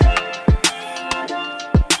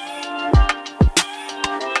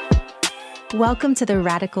Welcome to the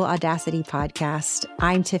Radical Audacity Podcast.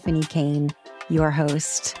 I'm Tiffany Kane, your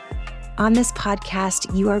host. On this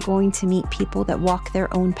podcast, you are going to meet people that walk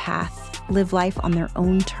their own path, live life on their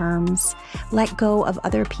own terms, let go of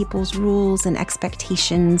other people's rules and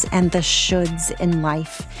expectations and the shoulds in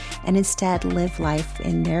life, and instead live life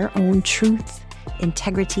in their own truth,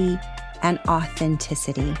 integrity, and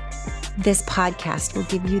authenticity. This podcast will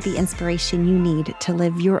give you the inspiration you need to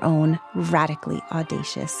live your own radically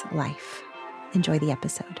audacious life. Enjoy the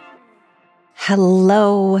episode.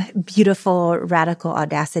 Hello, beautiful Radical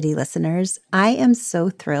Audacity listeners. I am so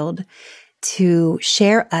thrilled to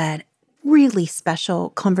share a really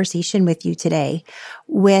special conversation with you today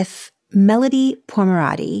with Melody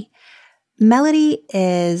Pourmoradi. Melody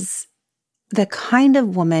is the kind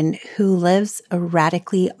of woman who lives a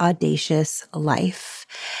radically audacious life,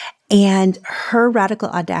 and her radical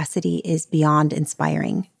audacity is beyond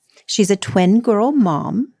inspiring. She's a twin girl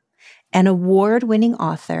mom, an award-winning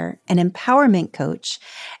author, an empowerment coach,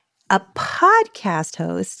 a podcast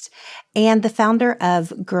host, and the founder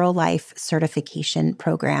of Girl Life Certification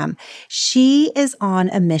Program. She is on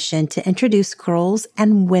a mission to introduce girls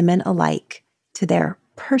and women alike to their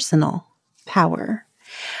personal power.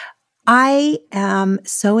 I am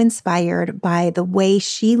so inspired by the way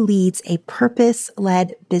she leads a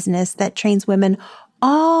purpose-led business that trains women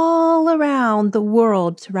all around the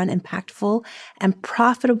world to run impactful and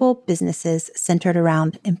profitable businesses centered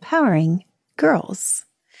around empowering girls.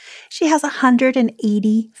 She has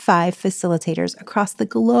 185 facilitators across the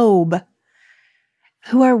globe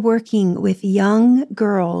who are working with young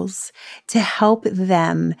girls to help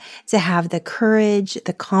them to have the courage,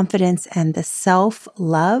 the confidence, and the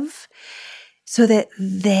self-love so that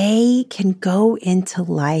they can go into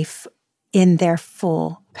life in their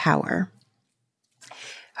full power.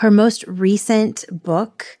 Her most recent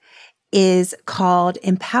book is called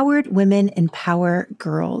Empowered Women Empower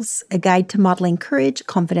Girls, a guide to modeling courage,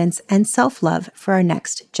 confidence, and self-love for our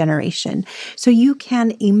next generation. So you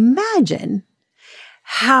can imagine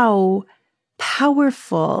how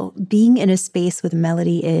powerful being in a space with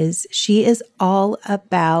Melody is. She is all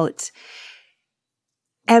about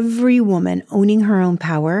every woman owning her own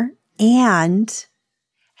power and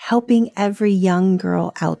helping every young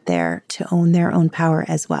girl out there to own their own power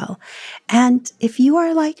as well. And if you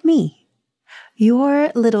are like me,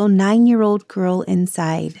 your little 9-year-old girl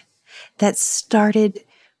inside that started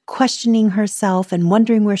questioning herself and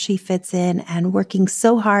wondering where she fits in and working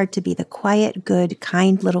so hard to be the quiet, good,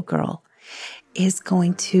 kind little girl is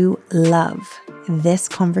going to love this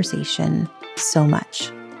conversation so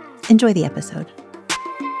much. Enjoy the episode.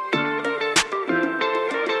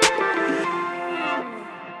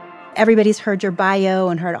 Everybody's heard your bio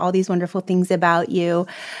and heard all these wonderful things about you.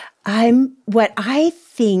 What I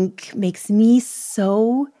think makes me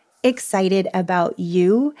so excited about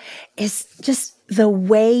you is just the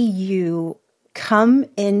way you come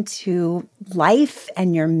into life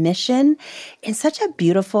and your mission in such a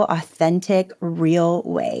beautiful, authentic, real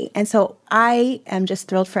way. And so I am just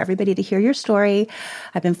thrilled for everybody to hear your story.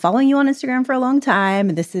 I've been following you on Instagram for a long time,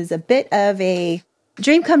 and this is a bit of a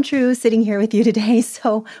dream come true sitting here with you today.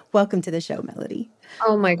 So welcome to the show, Melody.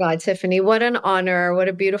 Oh my God, Tiffany, what an honor. What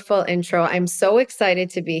a beautiful intro. I'm so excited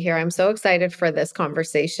to be here. I'm so excited for this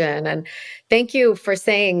conversation. And thank you for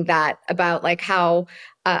saying that about like how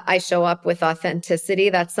I show up with authenticity.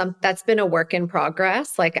 That's been a work in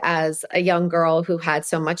progress. Like as a young girl who had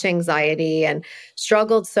so much anxiety and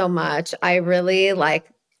struggled so much, I really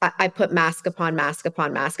I put mask upon mask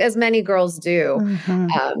upon mask, as many girls do.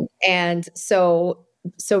 Mm-hmm. And so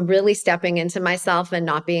really stepping into myself and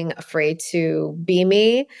not being afraid to be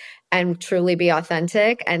me and truly be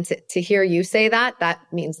authentic. And to hear you say that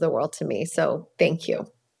means the world to me. So thank you.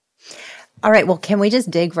 All right. Well, can we just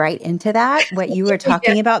dig right into that? What you were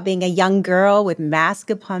talking about being a young girl with mask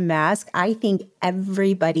upon mask. I think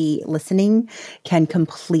everybody listening can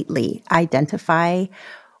completely identify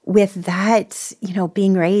with that,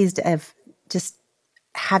 being raised of just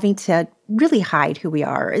having to really hide who we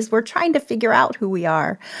are as we're trying to figure out who we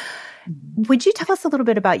are. Would you tell us a little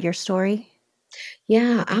bit about your story?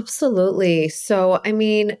 Yeah, absolutely. So,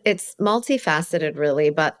 it's multifaceted really,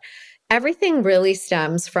 but everything really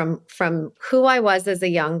stems from who I was as a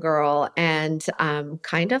young girl and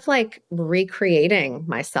kind of like recreating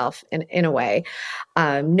myself in a way,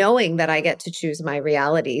 knowing that I get to choose my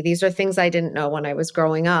reality. These are things I didn't know when I was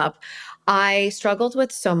growing up. I struggled with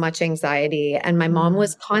so much anxiety, and my mom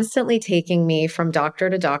was constantly taking me from doctor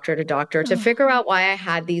to doctor to doctor to figure out why I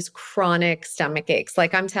had these chronic stomach aches.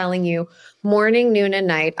 Like I'm telling you, morning, noon, and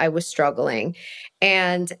night, I was struggling.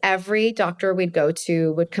 And every doctor we'd go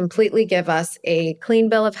to would completely give us a clean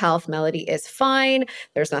bill of health. Melody is fine.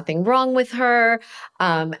 There's nothing wrong with her.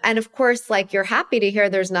 And of course, like you're happy to hear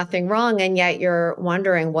there's nothing wrong, and yet you're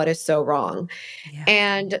wondering what is so wrong. Yeah.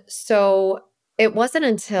 And so it wasn't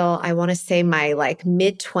until I want to say my like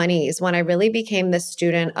mid 20s when I really became the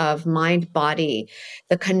student of mind body,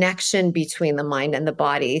 the connection between the mind and the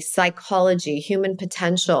body, psychology, human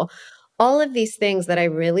potential, all of these things that I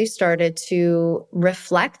really started to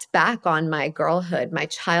reflect back on my girlhood, my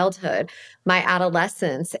childhood, my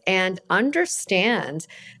adolescence, and understand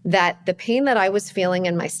that the pain that I was feeling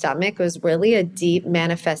in my stomach was really a deep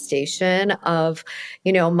manifestation of,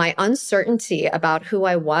 my uncertainty about who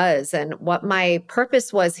I was and what my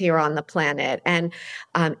purpose was here on the planet, and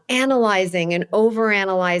analyzing and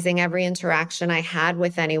overanalyzing every interaction I had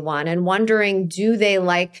with anyone and wondering, do they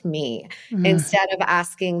like me? Instead of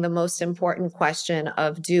asking the most important question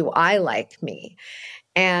of, do I like me?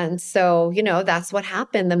 And so, that's what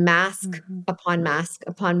happened. The mask upon mask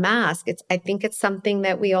upon mask. I think it's something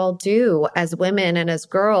that we all do as women and as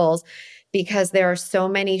girls, because there are so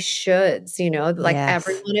many shoulds, like Yes.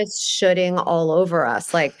 everyone is shoulding all over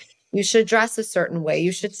us. Like you should dress a certain way.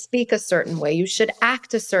 You should speak a certain way. You should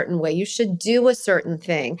act a certain way. You should do a certain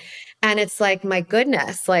thing. And it's like, my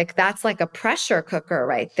goodness, like that's like a pressure cooker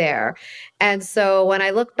right there. And so when I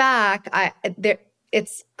look back,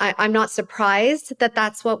 I'm not surprised that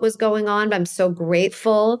that's what was going on, but I'm so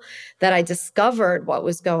grateful that I discovered what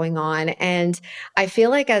was going on. And I feel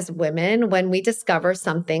like as women, when we discover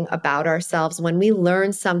something about ourselves, when we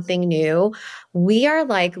learn something new, we are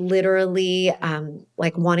like literally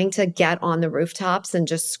like wanting to get on the rooftops and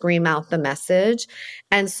just scream out the message.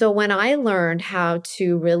 And so when I learned how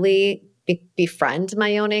to really befriend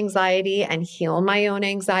my own anxiety and heal my own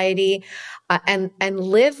anxiety, and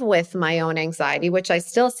live with my own anxiety, which I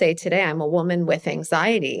still say today, I'm a woman with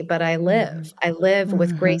anxiety, but I live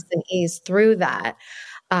with grace and ease through that.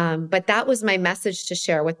 But that was my message to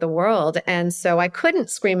share with the world. And so I couldn't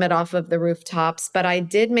scream it off of the rooftops, but I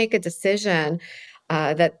did make a decision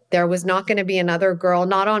that there was not going to be another girl,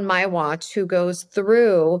 not on my watch, who goes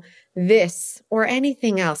through this or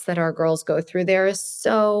anything else that our girls go through. There is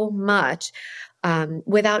so much.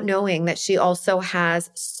 Without knowing that she also has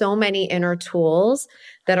so many inner tools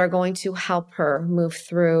that are going to help her move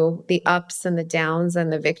through the ups and the downs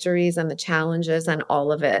and the victories and the challenges and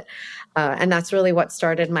all of it. And that's really what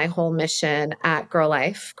started my whole mission at Girl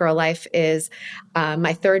Life. Girl Life is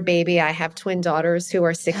my third baby. I have twin daughters who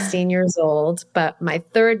are 16 years old, but my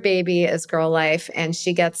third baby is Girl Life, and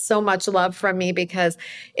she gets so much love from me because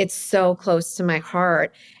it's so close to my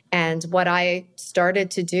heart. And what I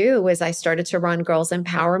started to do is I started to run girls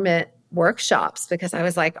empowerment workshops, because I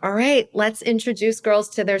was like, all right, let's introduce girls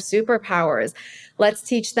to their superpowers. Let's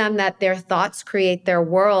teach them that their thoughts create their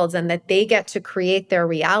worlds, and that they get to create their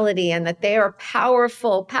reality, and that they are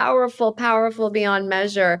powerful, powerful, powerful beyond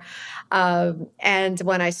measure. And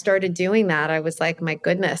when I started doing that, I was like, my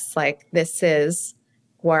goodness, like this is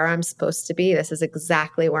where I'm supposed to be. This is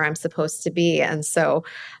exactly where I'm supposed to be. And so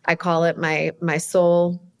I call it my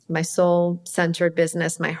soul-centered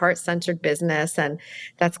business, my heart-centered business. And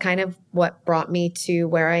that's kind of what brought me to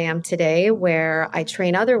where I am today, where I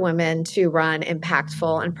train other women to run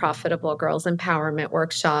impactful and profitable girls empowerment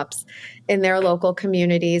workshops in their local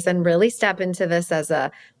communities, and really step into this as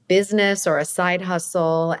a business or a side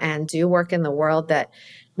hustle, and do work in the world that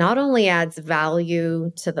not only adds value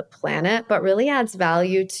to the planet, but really adds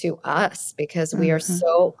value to us, because we are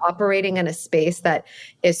so operating in a space that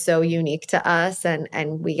is so unique to us, and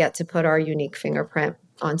we get to put our unique fingerprint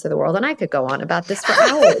onto the world. And I could go on about this for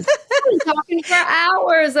hours. I'm talking for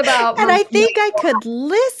hours about and I think I could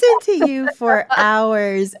listen to you for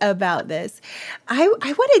hours about this. I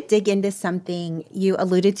want to dig into something you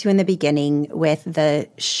alluded to in the beginning with the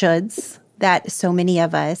shoulds that so many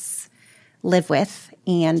of us live with,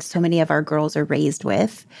 and so many of our girls are raised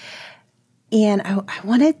with. And I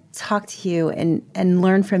want to talk to you and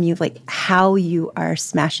learn from you, like how you are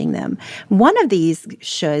smashing them. One of these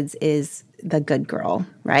shoulds is the good girl,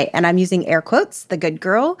 right? And I'm using air quotes, the good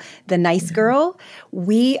girl, the nice girl.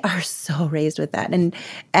 We are so raised with that.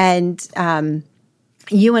 And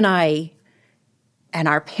you and I and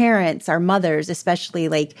our parents, our mothers especially,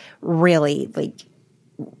 like really like,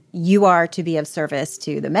 you are to be of service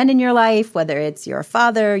to the men in your life, whether it's your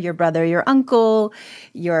father, your brother, your uncle,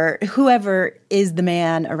 your whoever is the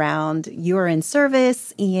man around, you're in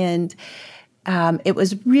service. And it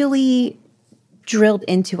was really drilled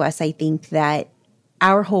into us, I think, that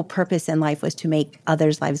our whole purpose in life was to make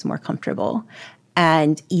others' lives more comfortable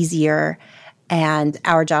and easier. And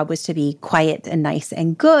our job was to be quiet and nice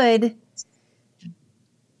and good,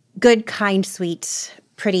 kind, sweet,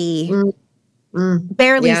 pretty,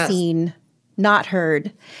 barely Yes. seen, not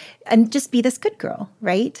heard, and just be this good girl,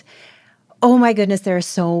 right? Oh my goodness, there is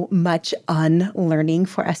so much unlearning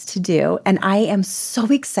for us to do. And I am so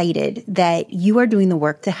excited that you are doing the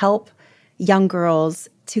work to help young girls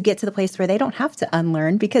to get to the place where they don't have to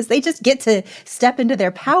unlearn, because they just get to step into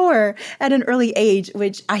their power at an early age,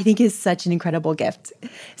 which I think is such an incredible gift.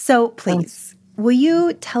 So please, will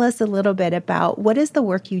you tell us a little bit about what is the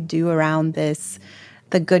work you do around this,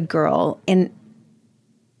 the good girl? And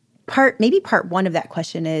maybe part one of that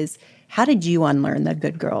question is, how did you unlearn the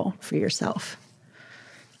good girl for yourself?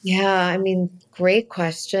 Yeah, I mean, great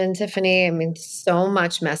question, Tiffany. I mean, so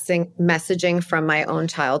much messaging from my own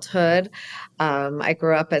childhood. I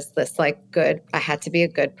grew up as this I had to be a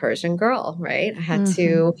good Persian girl, right? I had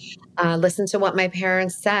to listen to what my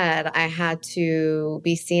parents said. I had to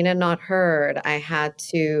be seen and not heard. I had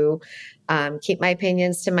to keep my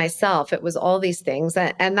opinions to myself. It was all these things.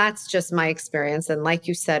 And that's just my experience. And like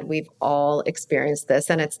you said, we've all experienced this.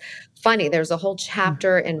 And it's funny, there's a whole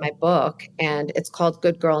chapter in my book, and it's called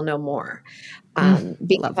Good Girl No More.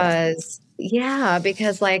 Because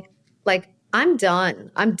I'm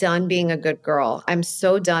done. I'm done being a good girl. I'm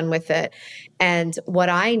so done with it. And what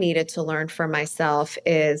I needed to learn for myself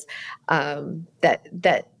is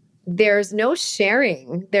that there's no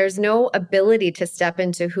sharing. There's no ability to step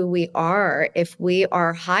into who we are if we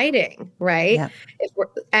are hiding, right? Yeah.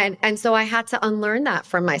 And so I had to unlearn that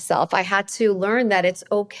from myself. I had to learn that it's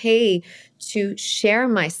okay to share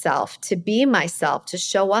myself, to be myself, to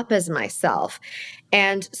show up as myself.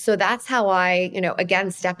 And so that's how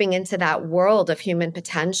again, stepping into that world of human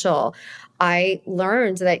potential, I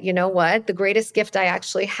learned that, you know what, the greatest gift I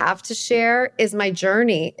actually have to share is my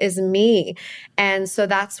journey, is me. And so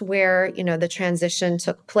that's where, the transition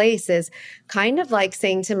took place, is kind of like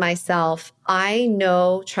saying to myself, I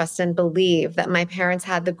know, trust, and believe that my parents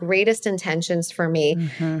had the greatest intentions for me.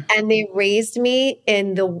 And they raised me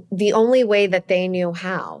in the only way that they knew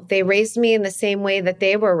how. They raised me in the same way that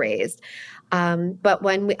they were raised. But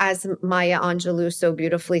as Maya Angelou so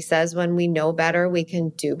beautifully says, when we know better, we can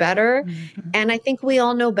do better. And I think we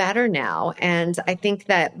all know better now. And I think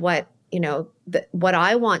that what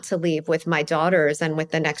I want to leave with my daughters and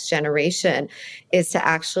with the next generation is to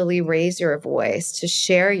actually raise your voice, to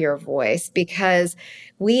share your voice, because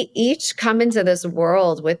we each come into this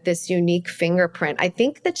world with this unique fingerprint. I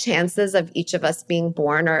think the chances of each of us being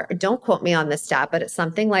born don't quote me on this stat, but it's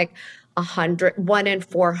something like 1 in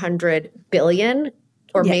 400 billion,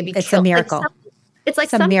 or maybe it's a miracle. It's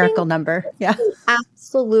like a miracle number. Yeah.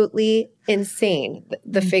 Absolutely insane,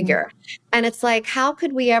 the figure. And it's like, how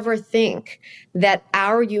could we ever think that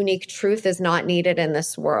our unique truth is not needed in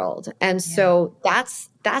this world? And so that's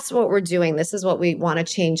what we're doing. This is what we want to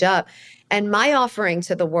change up. And my offering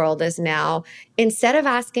to the world is now, instead of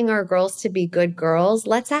asking our girls to be good girls,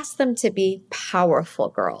 let's ask them to be powerful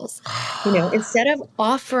girls. Instead of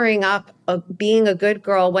offering up being a good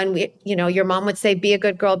girl, when your mom would say, be a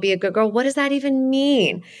good girl, be a good girl. What does that even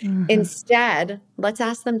mean? Instead, let's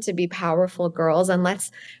ask them to be powerful girls, and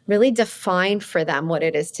let's really define for them what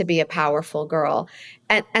it is to be a powerful girl.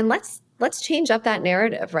 And let's change up that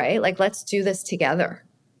narrative, right? Like, let's do this together.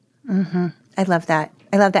 I love that.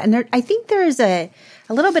 And I think there's a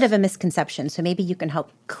little bit of a misconception, so maybe you can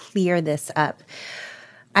help clear this up.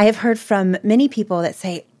 I have heard from many people that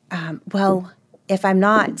say, well, if I'm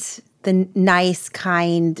not the nice,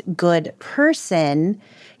 kind, good person,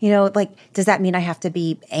 does that mean I have to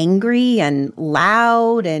be angry and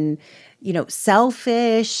loud and,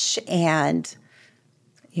 selfish? And,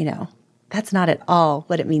 that's not at all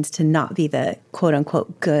what it means to not be the quote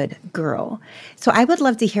unquote good girl. So I would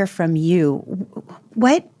love to hear from you.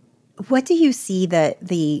 What do you see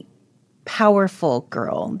the powerful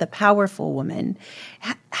girl, the powerful woman?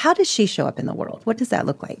 How does she show up in the world? What does that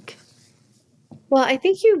look like? Well, I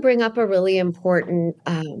think you bring up a really important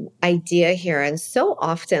idea here. And so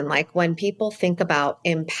often, like when people think about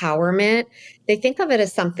empowerment, they think of it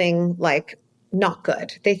as something like not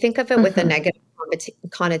good. They think of it with a negative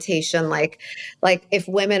connotation, like if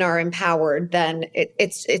women are empowered, then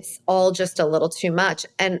it's all just a little too much.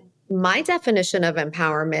 And my definition of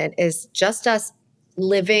empowerment is just us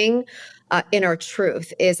living in our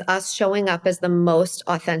truth, is us showing up as the most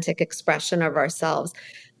authentic expression of ourselves.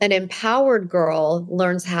 an empowered girl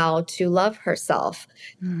learns how to love herself,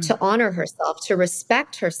 to honor herself, to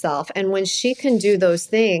respect herself. And when she can do those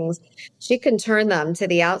things, she can turn them to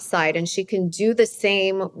the outside, and she can do the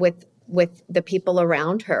same with the people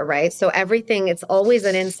around her, right? So everything, it's always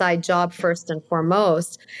an inside job first and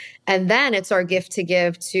foremost. And then it's our gift to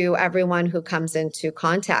give to everyone who comes into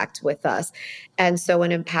contact with us. And so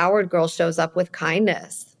an empowered girl shows up with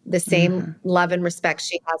kindness. The same love and respect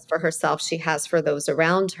she has for herself, she has for those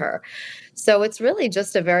around her. So it's really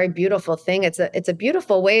just a very beautiful thing. It's a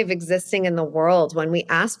beautiful way of existing in the world. When we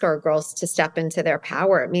ask our girls to step into their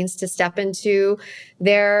power, it means to step into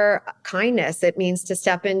their kindness. It means to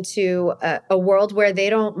step into a world where they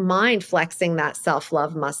don't mind flexing that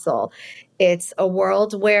self-love muscle. It's a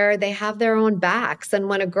world where they have their own backs. And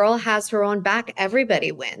when a girl has her own back,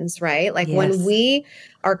 everybody wins, right? Like when we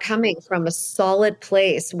are coming from a solid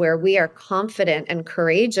place where we are confident and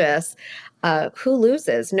courageous, who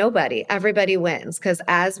loses? Nobody. Everybody wins. Because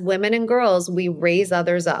as women and girls, we raise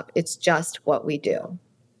others up. It's just what we do.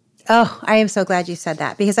 Oh, I am so glad you said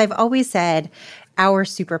that, because I've always said our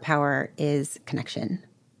superpower is connection.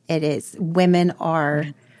 It is. Women are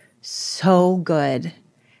so good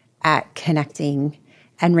at connecting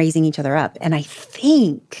and raising each other up. And I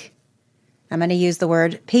think I'm going to use the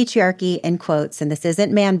word patriarchy in quotes, and this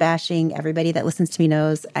isn't man bashing. Everybody that listens to me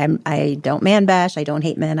knows I don't man bash. I don't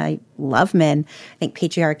hate men. I love men. I think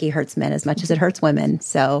patriarchy hurts men as much as it hurts women.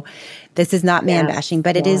 So this is not man bashing,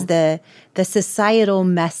 but it is the societal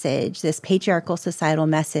message, this patriarchal societal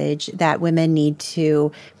message that women need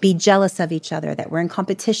to be jealous of each other, that we're in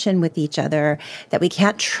competition with each other, that we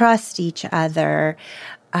can't trust each other.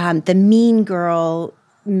 The mean girl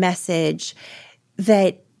message,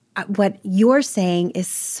 that what you're saying is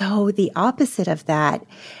so the opposite of that.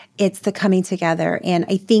 It's the coming together. And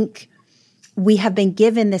I think we have been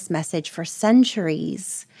given this message for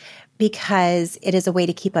centuries because it is a way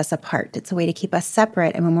to keep us apart. It's a way to keep us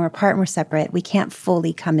separate. And when we're apart and we're separate, we can't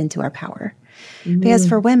fully come into our power. Because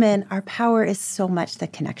for women, our power is so much the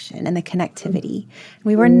connection and the connectivity.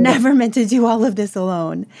 We were never meant to do all of this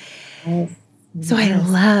alone. So I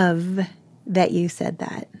love that you said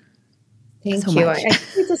that. Thank you. I think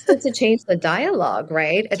we just need to change the dialogue,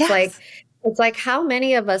 right? It's like how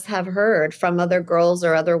many of us have heard from other girls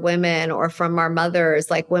or other women or from our mothers,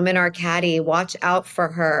 like, women are catty, watch out for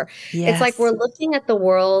her. It's like we're looking at the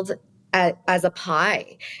world as a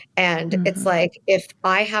pie. And it's like, if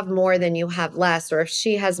I have more, then you have less, or if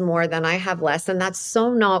she has more, then I have less. And that's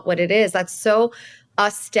so not what it is. That's so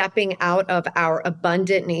us stepping out of our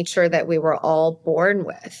abundant nature that we were all born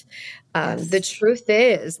with. The truth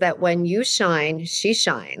is that when you shine, she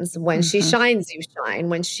shines. When she shines, you shine.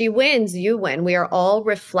 When she wins, you win. We are all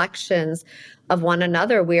reflections of one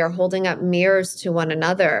another. We are holding up mirrors to one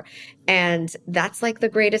another. And that's like the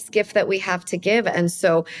greatest gift that we have to give. And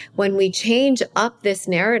so when we change up this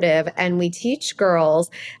narrative and we teach girls,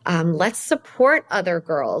 let's support other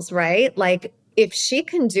girls, right? Like, if she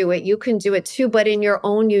can do it, you can do it too, but in your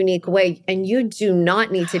own unique way. And you do not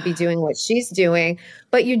need to be doing what she's doing,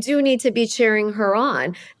 but you do need to be cheering her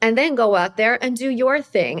on, and then go out there and do your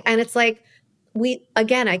thing. And it's like,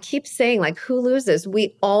 I keep saying, like, who loses?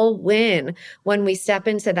 We all win when we step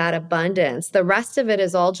into that abundance. The rest of it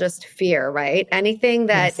is all just fear, right? Anything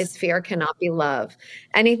that is fear cannot be love.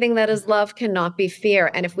 Anything that is love cannot be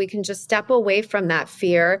fear. And if we can just step away from that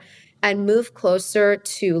fear and move closer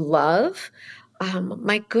to love,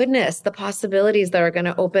 my goodness, the possibilities that are going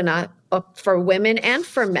to open up for women and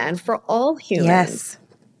for men, for all humans.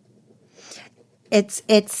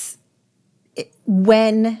 Yes.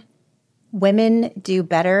 When women do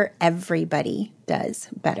better, everybody does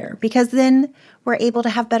better, because then we're able to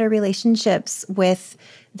have better relationships with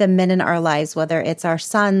the men in our lives, whether it's our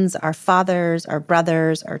sons, our fathers, our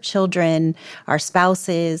brothers, our children, our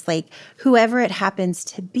spouses, like whoever it happens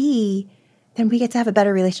to be. Then we get to have a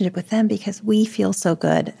better relationship with them because we feel so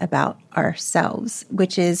good about ourselves,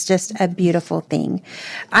 which is just a beautiful thing.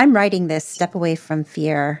 I'm writing this step away from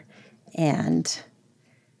fear and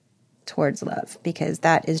towards love, because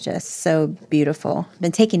that is just so beautiful. I've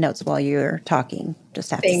been taking notes while you're talking,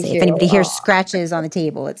 just have to say. If anybody hears scratches on the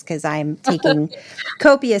table, it's because I'm taking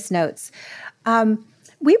copious notes.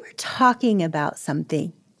 We were talking about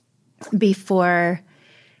something before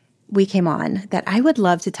we came on that I would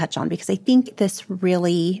love to touch on, because I think this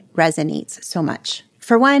really resonates so much.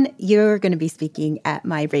 For one, you're going to be speaking at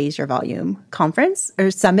my Raise Your Volume conference or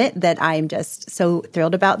summit that I'm just so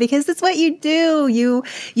thrilled about, because it's what you do.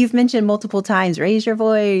 You've mentioned multiple times, raise your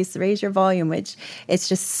voice, raise your volume, which it's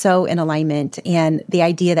just so in alignment. And the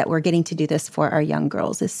idea that we're getting to do this for our young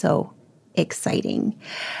girls is so exciting.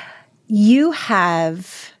 You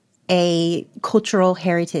have a cultural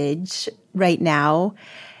heritage right now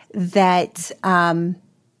that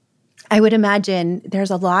I would imagine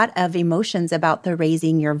there's a lot of emotions about the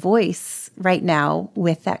raising your voice right now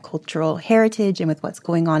with that cultural heritage and with what's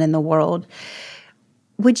going on in the world.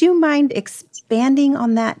 Would you mind expanding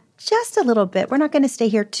on that just a little bit? We're not going to stay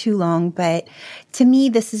here too long, but to me,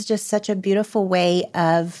 this is just such a beautiful way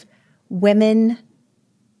of women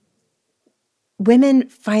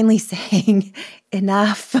finally saying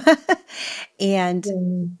enough and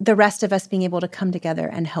the rest of us being able to come together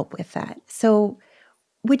and help with that. So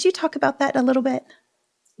would you talk about that a little bit?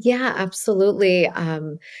 Yeah, absolutely.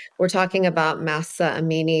 We're talking about Mahsa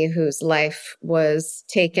Amini, whose life was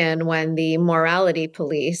taken when the morality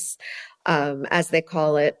police, as they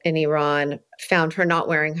call it in Iran, found her not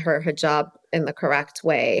wearing her hijab in the correct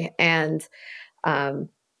way. And um,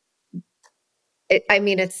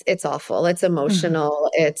 it's awful. It's Mm-hmm. emotional.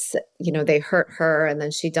 It's, they hurt her and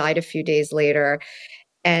then she died a few days later.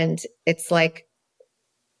 And it's like,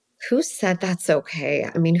 who said that's okay?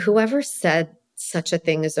 I mean, whoever said such a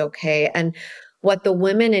thing is okay. And what the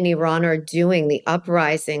women in Iran are doing, the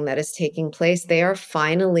uprising that is taking place, they are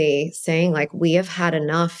finally saying, like, we have had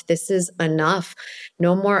enough. This is enough.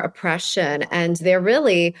 No more oppression. And they're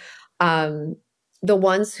really, the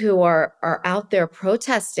ones who are out there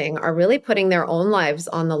protesting are really putting their own lives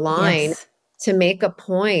on the line Yes. to make a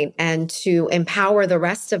point and to empower the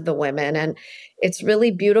rest of the women. And it's really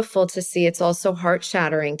beautiful to see. It's also heart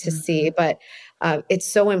shattering to Mm-hmm. see, but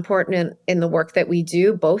it's so important in the work that we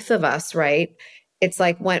do, both of us, right? It's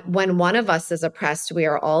like when one of us is oppressed, we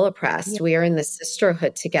are all oppressed. Yep. We are in this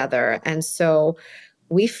sisterhood together. And so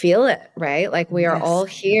we feel it, right? Like we are all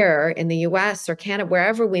Yes. here in the US or Canada,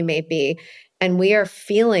 wherever we may be, and we are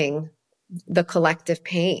feeling the collective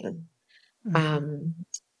pain. Mm-hmm. Um,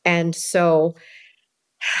 and so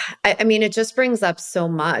I mean, it just brings up so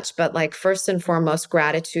much, but like first and foremost,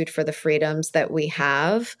 gratitude for the freedoms that we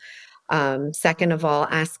have. Second of all,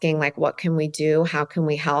 asking like, what can we do? How can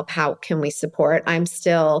we help? How can we support? I'm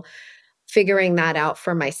still figuring that out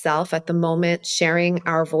for myself at the moment. Sharing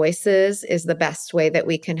our voices is the best way that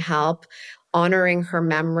we can help. Honoring her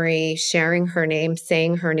memory, sharing her name,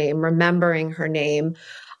 saying her name, remembering her name.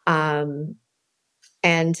 Um,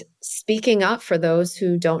 and speaking up for those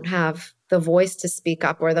who don't have the voice to speak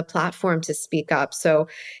up or the platform to speak up. So,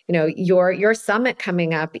 your summit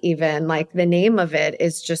coming up, even like the name of it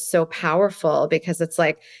is just so powerful because it's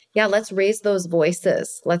like, yeah, let's raise those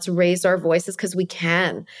voices. Let's raise our voices because we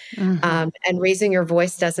can. Mm-hmm. And raising your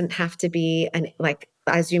voice doesn't have to be like,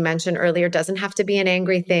 as you mentioned earlier, doesn't have to be an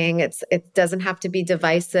angry thing. It doesn't have to be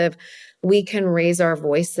divisive. We can raise our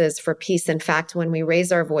voices for peace. In fact, when we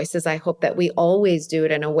raise our voices, I hope that we always do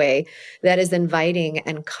it in a way that is inviting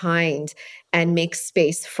and kind and makes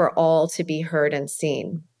space for all to be heard and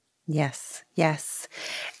seen. Yes. Yes.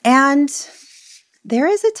 And there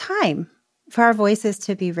is a time for our voices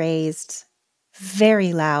to be raised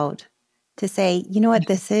very loud to say, you know what,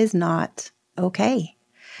 this is not okay.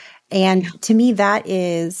 Yeah. And to me, it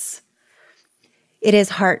is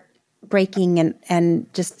heartbreaking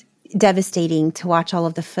and just devastating to watch all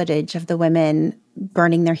of the footage of the women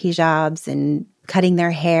burning their hijabs and cutting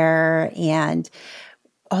their hair and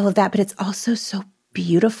all of that. But it's also so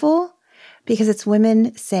beautiful because it's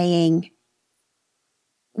women saying,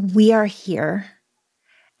 we are here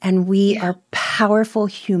and we Yeah. are powerful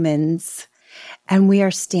humans and we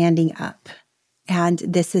are standing up. And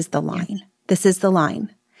this is the Yeah. line. This is the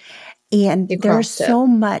line. And You there's crossed it. so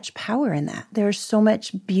much power in that. There's so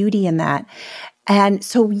much beauty in that. And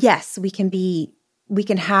so, yes, we can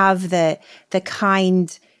have the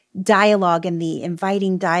kind dialogue and the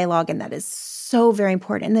inviting dialogue, and that is so very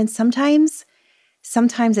important. And then sometimes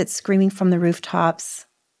it's screaming from the rooftops,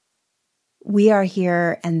 we are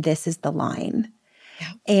here and this is the line.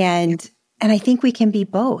 Yeah. And I think we can be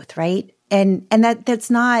both, right? And that's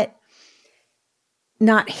not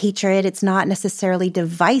hatred, it's not necessarily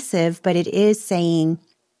divisive, but it is saying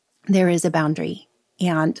there is a boundary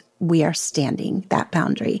and we are standing that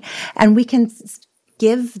boundary. And we can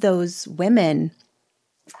give those women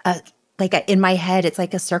in my head, it's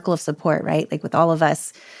like a circle of support, right? Like with all of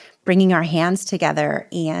us bringing our hands together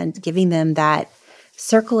and giving them that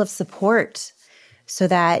circle of support so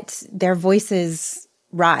that their voices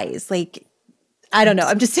rise. Like, I don't know.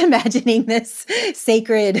 I'm just imagining this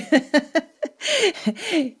sacred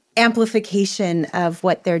amplification of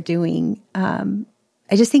what they're doing.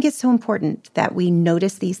 I just think it's so important that we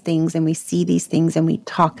notice these things and we see these things and we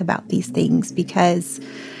talk about these things because,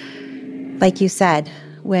 like you said,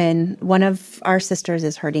 when one of our sisters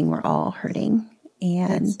is hurting, we're all hurting.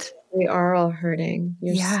 And We are all hurting.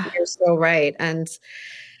 Yeah. You're so right. And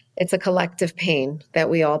it's a collective pain that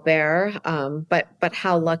we all bear. But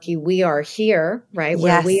how lucky we are here, right?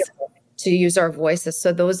 Where we Yes. are to use our voices.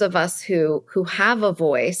 So those of us who have a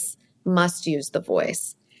voice must use the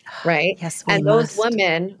voice, right? Yes, we And those must.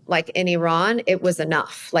 women, like in Iran, it was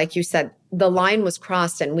enough. Like you said, the line was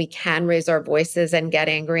crossed, and we can raise our voices and get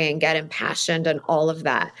angry and get impassioned and all of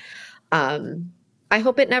that. Um, I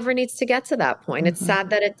hope it never needs to get to that point. It's Hmm. sad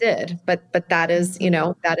that it did, but that is,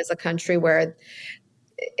 Hmm. that is a country where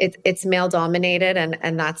it's male dominated,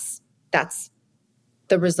 and that's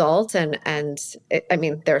the result. I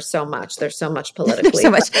mean, there's so much There's politically,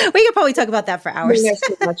 so but much. We could probably talk about that for I mean, hours. there's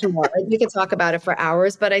so much more. We could talk about it for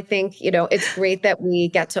hours, but I think, it's great that we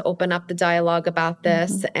get to open up the dialogue about Hmm.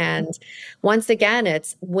 this. And once again,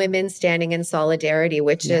 it's women standing in solidarity,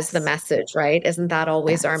 which is the Yes, message, right? Isn't that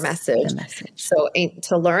always our that's the message? message. So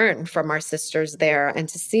to learn from our sisters there and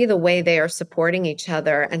to see the way they are supporting each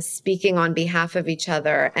other and speaking on behalf of each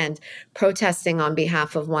other and protesting on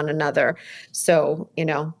behalf of one another. So,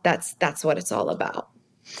 that's what it's all about.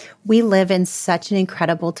 We live in such an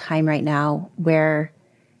incredible time right now where,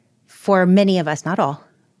 for many of us, not all,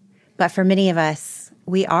 but for many of us,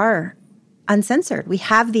 we are uncensored. We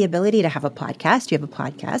have the ability to have a podcast. You have a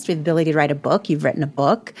podcast. We have the ability to write a book. You've written a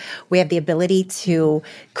book. We have the ability to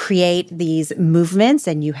create these movements,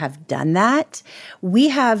 and you have done that. We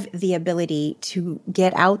have the ability to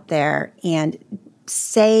get out there and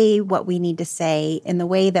say what we need to say in the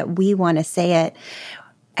way that we want to say it.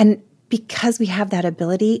 And because we have that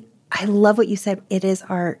ability, I love what you said. It is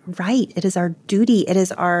our right. It is our duty.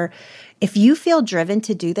 If you feel driven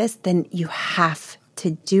to do this, then you have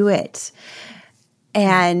to do it.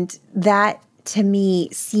 And that, to me,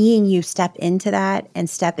 seeing you step into that and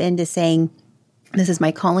step into saying, this is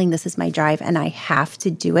my calling, this is my drive, and I have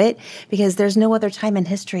to do it, because there's no other time in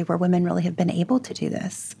history where women really have been able to do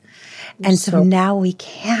this. And so now we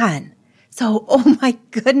can. So, oh my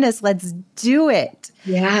goodness, let's do it.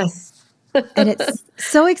 Yes. And it's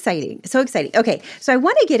so exciting. So exciting. Okay. So I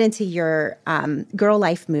want to get into your girl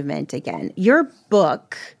life movement again. Your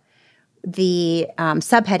book, the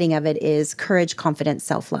subheading of it is Courage, Confidence,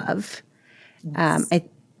 Self-Love. Yes.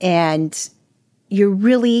 And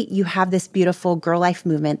you have this beautiful girl life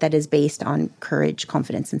movement that is based on courage,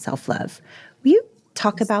 confidence, and self-love. Will you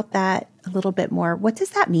talk about that a little bit more? What does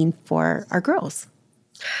that mean for our girls?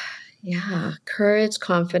 Yeah. Courage,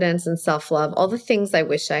 confidence, and self-love. All the things I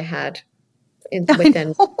wish I had I within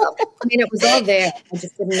know. myself. I mean, it was all there. I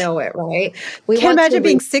just didn't know it, right? We Can't want to imagine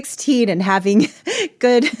being 16 and having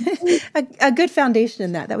a good foundation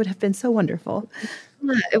in that. That would have been so wonderful.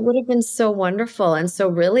 it would have been so wonderful. And so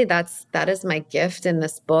really that is my gift in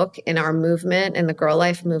this book, in our movement, in the Girl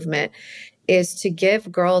Life movement, is to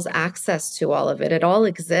give girls access to all of it. It all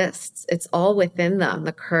exists. It's all within them.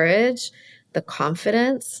 The courage, the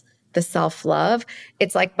confidence, the self-love.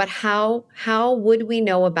 It's like, but how would we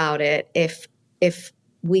know about it if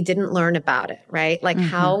we didn't learn about it, right? Like Mm-hmm.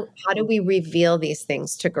 how do we reveal these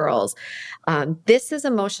things to girls? This is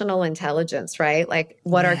emotional intelligence, right? Like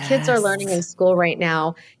what our kids are learning in Yes. school right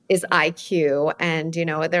now is IQ, and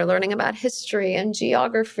they're learning about history and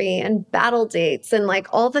geography and battle dates and like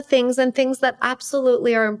all the things and things that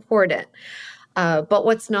absolutely are important. But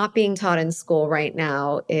what's not being taught in school right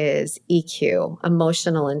now is EQ,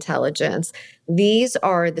 emotional intelligence. These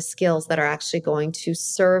are the skills that are actually going to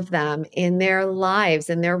serve them in their lives,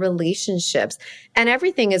 in their relationships. And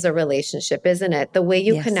everything is a relationship, isn't it? The way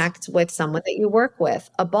you Yes. connect with someone that you work with,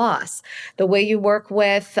 a boss, the way you work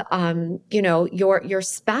with, your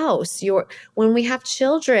spouse, when we have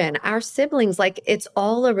children, our siblings, like it's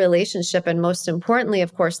all a relationship. And most importantly,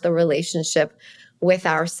 of course, the relationship with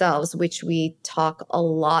ourselves, which we talk a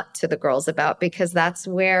lot to the girls about because that's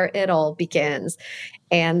where it all begins.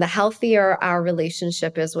 And the healthier our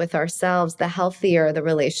relationship is with ourselves, the healthier the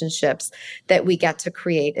relationships that we get to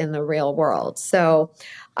create in the real world. So,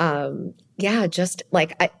 just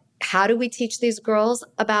like how do we teach these girls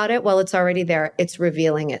about it? Well, it's already there. It's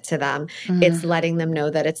revealing it to them. Mm-hmm. It's letting them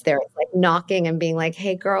know that it's there. It's like knocking and being like,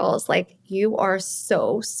 hey, girls, like you are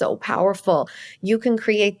so, so powerful. You can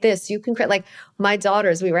create this. You can create, like my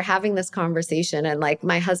daughters, we were having this conversation and like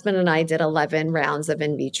my husband and I did 11 rounds of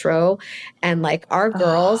in vitro. And like our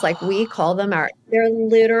girls, like we call them they're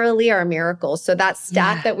literally our miracles. So that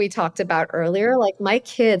stat Yeah. that we talked about earlier, like my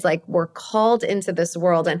kids, like were called into this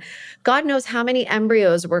world and God knows how many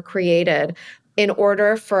embryos were created in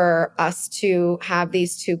order for us to have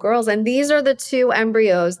these two girls. And these are the two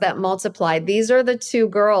embryos that multiplied. These are the two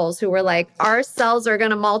girls who were like, our cells are going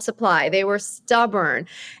to multiply. They were stubborn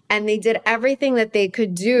and they did everything that they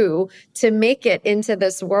could do to make it into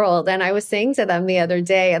this world. And I was saying to them the other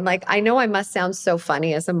day, and like, I know I must sound so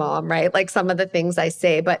funny as a mom, right? Like some of the things I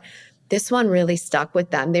say, but this one really stuck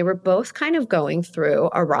with them. They were both kind of going through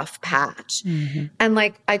a rough patch. Mm-hmm. And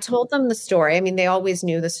like, I told them the story. I mean, they always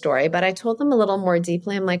knew the story, but I told them a little more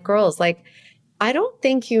deeply. I'm like, girls, like, I don't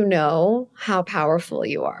think you know how powerful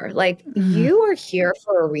you are. Like, you are here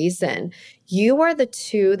for a reason. You are the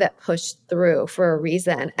two that pushed through for a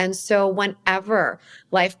reason. And so whenever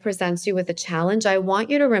life presents you with a challenge, I want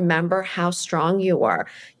you to remember how strong you are.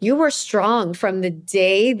 You were strong from the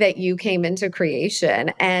day that you came into creation.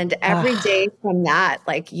 And every day from that,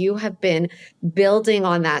 like, you have been building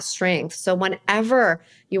on that strength. So whenever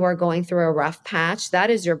you are going through a rough patch, that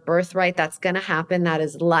is your birthright. That's going to happen. That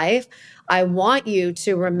is life. I want you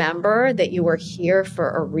to remember that you were here for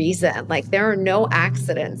a reason. Like, there are no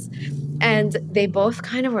accidents. And they both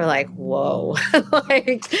kind of were like, whoa.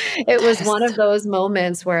 Like, it was one of those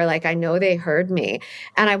moments where, like, I know they heard me.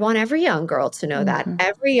 And I want every young girl to know that.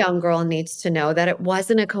 Every young girl needs to know that it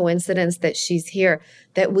wasn't a coincidence that she's here,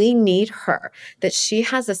 that we need her, that she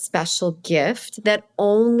has a special gift that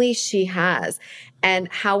only she has. And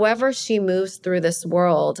however she moves through this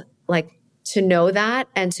world, like, to know that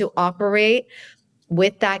and to operate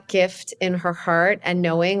with that gift in her heart and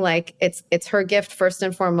knowing like it's her gift first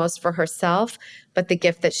and foremost for herself, but the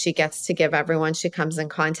gift that she gets to give everyone she comes in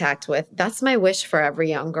contact with. That's my wish for every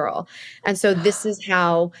young girl. And so this is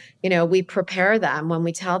how, we prepare them when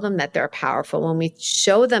we tell them that they're powerful, when we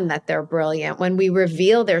show them that they're brilliant, when we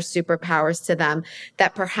reveal their superpowers to them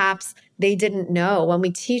that perhaps they didn't know, when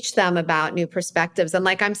we teach them about new perspectives. And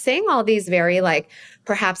like, I'm saying all these very like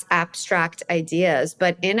perhaps abstract ideas,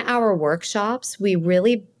 but in our workshops, we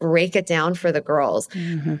really break it down for the girls.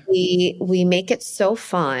 Mm-hmm. We make it so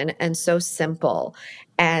fun and so simple.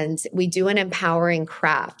 And we do an empowering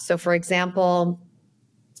craft. So for example,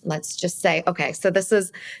 let's just say, okay, so this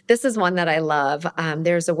is one that I love.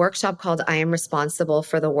 There's a workshop called I Am Responsible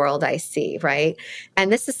for the World I See, right?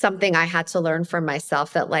 And this is something I had to learn for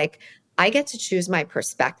myself, that like, I get to choose my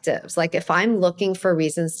perspectives. Like, if I'm looking for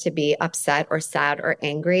reasons to be upset or sad or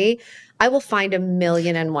angry, I will find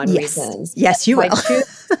 1,000,001 reasons. Yes, you will.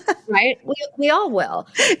 Right? We all will.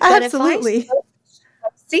 Absolutely.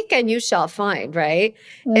 But seek and you shall find, right?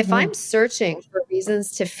 Mm-hmm. If I'm searching for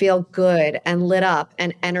reasons to feel good and lit up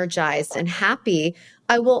and energized and happy,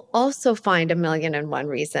 I will also find 1,000,001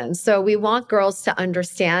 reasons. So we want girls to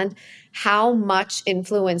understand how much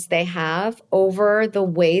influence they have over the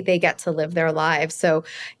way they get to live their lives. So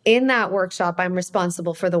in that workshop, I'm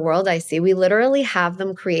Responsible for the World I See, we literally have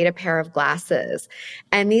them create a pair of glasses.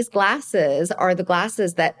 And these glasses are the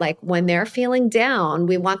glasses that, like, when they're feeling down,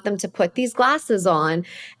 we want them to put these glasses on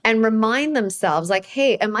and remind themselves, like,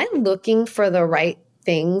 hey, am I looking for the right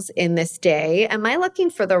things in this day? Am I looking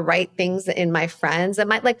for the right things in my friends?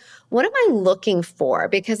 What am I looking for?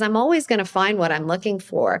 Because I'm always going to find what I'm looking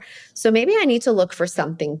for. So maybe I need to look for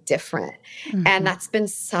something different. Mm-hmm. And that's been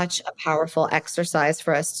such a powerful exercise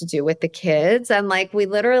for us to do with the kids. And like, we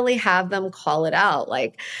literally have them call it out.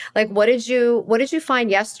 Like, what did you find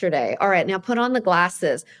yesterday? All right, now put on the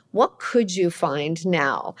glasses. What could you find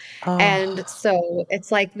now? Oh. And so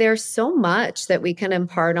it's like, there's so much that we can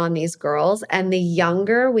impart on these girls. And the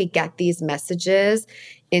younger we get these messages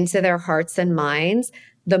into their hearts and minds,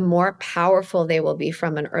 the more powerful they will be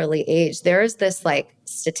from an early age. There's this like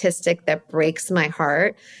statistic that breaks my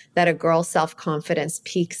heart, that a girl's self-confidence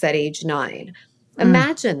peaks at age 9.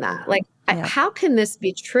 Imagine that. Like, how can this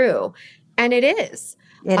be true? And it is.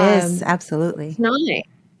 It is, absolutely. 9.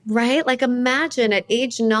 Right? Like, imagine at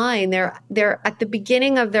age 9, they're at the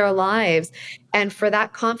beginning of their lives. And for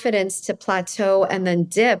that confidence to plateau and then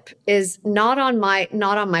dip is not on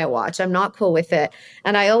my watch. I'm not cool with it.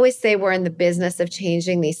 And I always say we're in the business of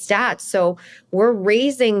changing these stats. So we're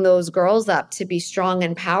raising those girls up to be strong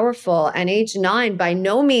and powerful. And age 9 by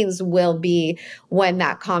no means will be when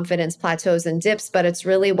that confidence plateaus and dips, but it's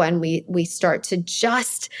really when we start to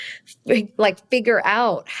just like figure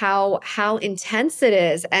out how intense it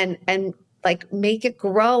is and like make it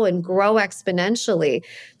grow and grow exponentially.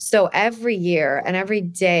 So every year and every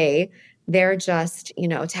day, they're just,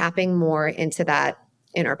 tapping more into that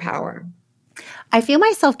inner power. I feel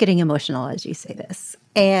myself getting emotional as you say this.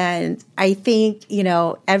 And I think,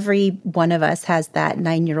 every one of us has that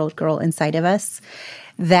 9-year-old girl inside of us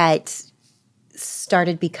that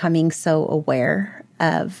started becoming so aware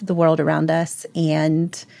of the world around us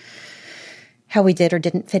and how we did or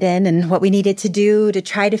didn't fit in and what we needed to do to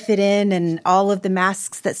try to fit in and all of the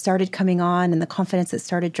masks that started coming on and the confidence that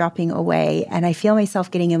started dropping away. And I feel myself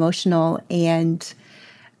getting emotional and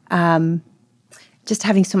just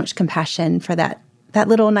having so much compassion for that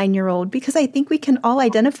little 9-year-old, because I think we can all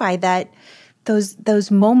identify that those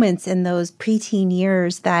moments in those preteen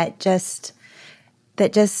years that just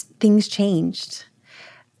things changed.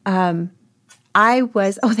 There's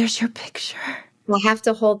your picture. I'll have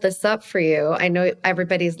to hold this up for you. I know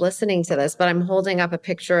everybody's listening to this, but I'm holding up a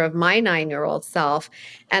picture of my 9-year-old self.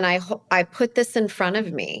 And I put this in front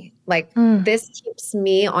of me. Like this keeps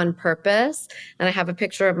me on purpose. And I have a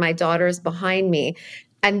picture of my daughters behind me.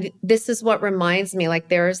 And this is what reminds me, like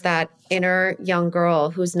there's that inner young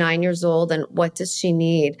girl who's 9 years old. And what does she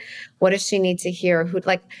need? What does she need to hear?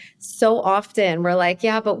 So often we're like,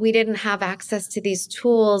 yeah, but we didn't have access to these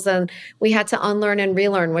tools and we had to unlearn and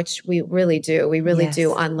relearn, which we really do. We really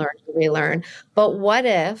do unlearn and relearn. But what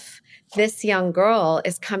if this young girl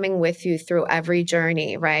is coming with you through every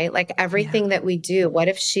journey, right? Like everything that we do, what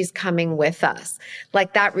if she's coming with us?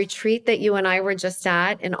 Like that retreat that you and I were just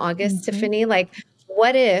at in August, Tiffany, like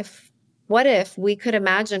what if we could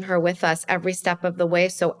imagine her with us every step of the way?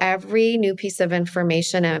 So every new piece of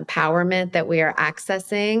information and empowerment that we are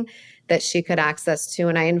accessing, that she could access to.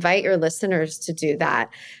 And I invite your listeners to do that.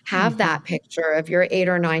 Have that picture of your 8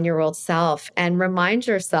 or 9-year-old self and remind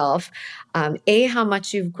yourself, A, how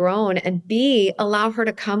much you've grown, and B, allow her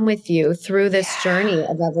to come with you through this journey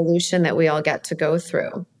of evolution that we all get to go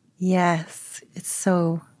through. Yes. It's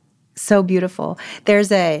so beautiful.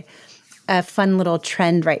 There's a fun little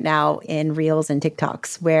trend right now in Reels and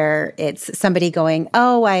TikToks where it's somebody going,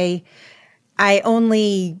 "Oh, I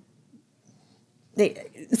only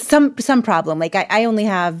some problem. Like I only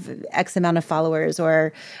have X amount of followers,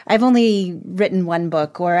 or I've only written one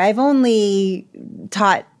book, or I've only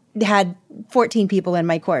had 14 people in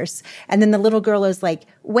my course." And then the little girl is like,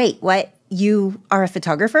 "Wait, what? You are a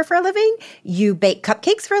photographer for a living? You bake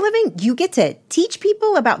cupcakes for a living? You get to teach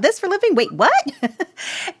people about this for a living? Wait, what?"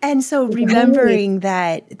 And so remembering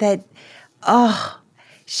that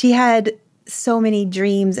she had so many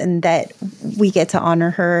dreams and that we get to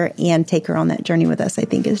honor her and take her on that journey with us, I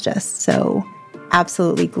think is just so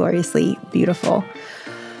absolutely gloriously beautiful.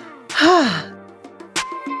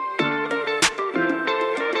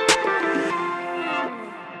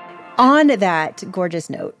 On that gorgeous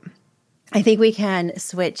note, I think we can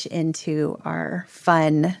switch into our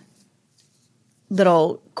fun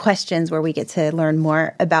little questions where we get to learn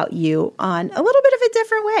more about you on a little bit of a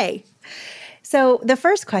different way. So the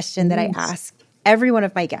first question that I ask every one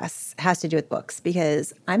of my guests has to do with books,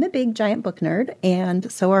 because I'm a big giant book nerd, and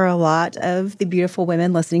so are a lot of the beautiful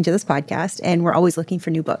women listening to this podcast, and we're always looking for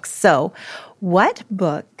new books. So what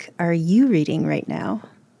book are you reading right now?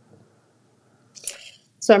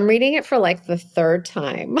 So I'm reading it for like the third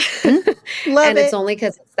time. Love it. It's only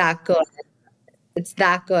because it's that good. It's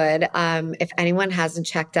that good. If anyone hasn't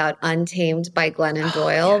checked out Untamed by Glennon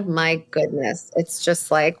Doyle, my goodness, it's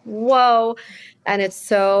just like, whoa. And it's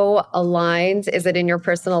so aligned. Is it in your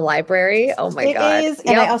personal library? Oh my God. It is.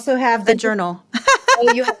 And I also have the journal.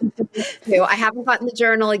 Oh, you have the too. I haven't gotten the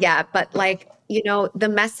journal yet, but like, the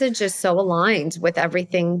message is so aligned with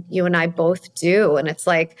everything you and I both do. And it's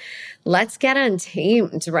like, let's get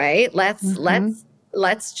untamed, right? Let's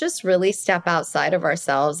just really step outside of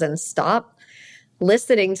ourselves and stop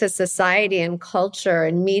listening to society and culture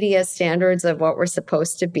and media standards of what we're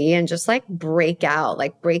supposed to be, and just like break out,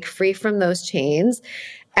 like break free from those chains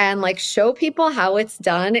and like show people how it's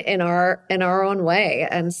done in our own way.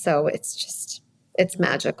 And so it's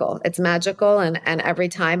magical. It's magical. And every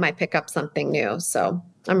time I pick up something new. So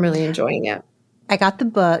I'm really enjoying it. I got the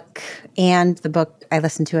book, and the book, I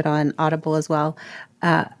listened to it on Audible as well.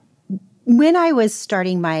 When I was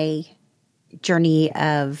starting my journey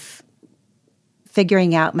of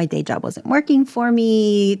figuring out my day job wasn't working for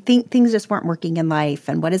me, things just weren't working in life,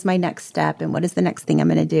 and what is my next step, and what is the next thing I'm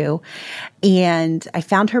going to do? And I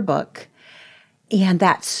found her book, and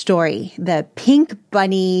that story, the pink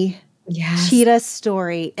bunny cheetah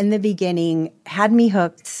story in the beginning, had me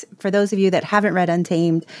hooked. For those of you that haven't read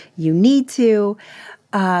Untamed, you need to.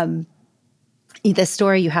 The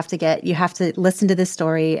story you have to listen to this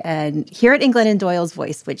story and hear it in Glennon Doyle's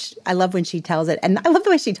voice, which I love when she tells it. And I love the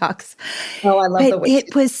way she talks. Oh, I love the way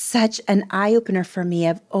it was such an eye-opener for me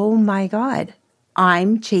of, oh my God,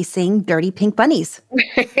 I'm chasing dirty pink bunnies.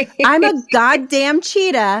 I'm a goddamn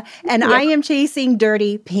cheetah, and I am chasing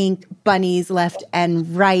dirty pink bunnies left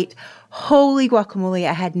and right. Holy guacamole,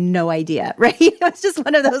 I had no idea, right? It was just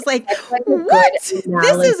one of those like, what? This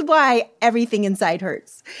is why everything inside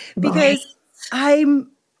hurts. Because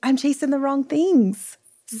I'm I'm chasing the wrong things.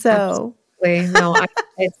 So absolutely. No,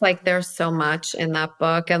 it's like there's so much in that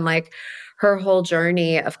book, and like her whole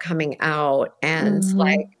journey of coming out, and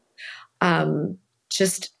like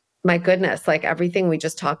just my goodness, like everything we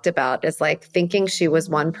just talked about is like thinking she was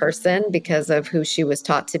one person because of who she was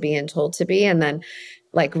taught to be and told to be. And then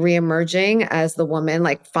like reemerging as the woman,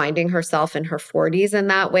 like finding herself in her 40s in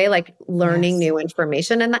that way, like learning new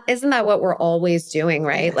information. And isn't that what we're always doing,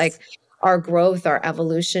 right? Yes. Like our growth, our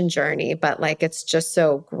evolution journey, but like it's just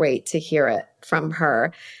so great to hear it from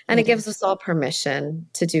her. And it gives us all permission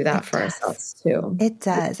to do that for ourselves too. It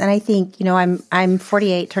does. And I think, I'm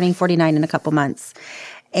 48, turning 49 in a couple months.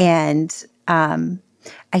 And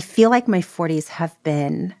I feel like my 40s have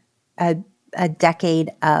been a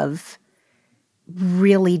decade of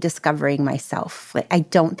really discovering myself. Like, I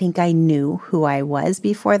don't think I knew who I was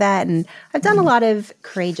before that. And I've done a lot of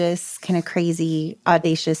courageous, kind of crazy,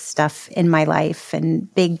 audacious stuff in my life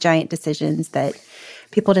and big, giant decisions that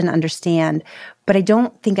people didn't understand. But I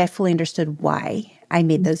don't think I fully understood why I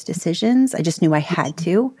made those decisions. I just knew I had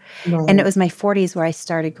to. Right. And it was my 40s where I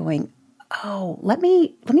started going, oh, let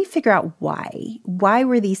me figure out why. Why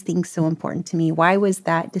were these things so important to me? Why was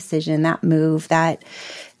that decision, that move, that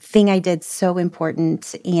thing I did so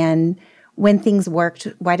important? And when things worked,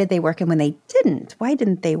 why did they work? And when they didn't, why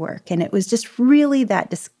didn't they work? And it was just really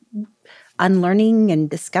that unlearning and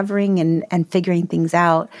discovering and figuring things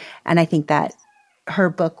out. And I think that her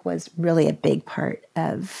book was really a big part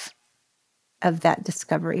of that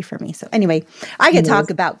discovery for me. So anyway, I could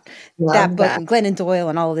talk about that book and Glennon Doyle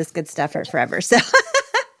and all of this good stuff for forever. So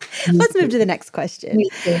let's move to the next question.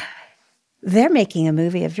 They're making a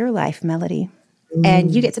movie of your life, Melody,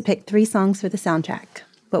 and you get to pick 3 songs for the soundtrack.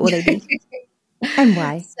 What will they be? And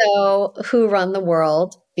why? So Who Run the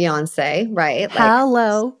World? Beyonce, right? Like,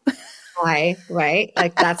 hello. Why, right?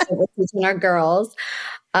 Like that's what we're teaching our girls.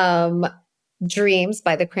 Dreams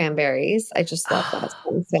by the Cranberries. I just love that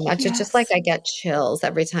song so much. Yes. It's just like I get chills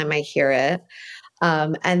every time I hear it.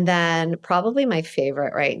 And then probably my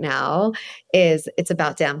favorite right now is It's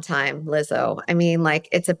About Damn Time, Lizzo. I mean, like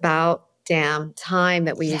it's about damn time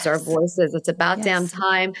that we use our voices. It's about damn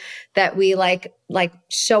time that we like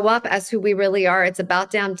show up as who we really are. It's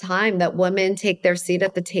about damn time that women take their seat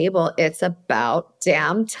at the table. It's about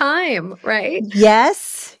damn time, right?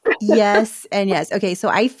 Yes, yes, and yes. Okay, so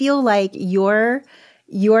I feel like your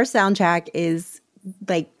soundtrack is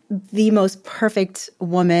like the most perfect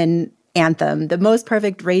woman anthem, the most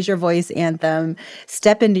perfect raise your voice anthem,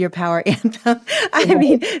 step into your power anthem. I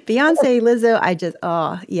mean, Beyonce, Lizzo,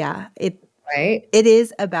 it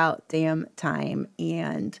is about damn time,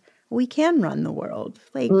 and we can run the world.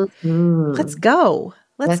 Like, let's go.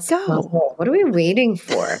 Let's go. What are we waiting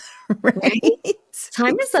for? Right?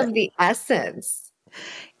 Time is of the essence.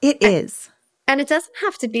 It is. And it doesn't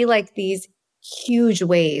have to be like these huge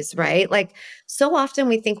ways, right? Like so often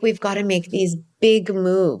we think we've got to make these big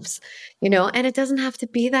moves, and it doesn't have to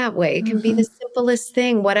be that way. It can be the simplest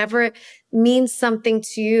thing, whatever it means something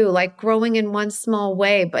to you, like growing in one small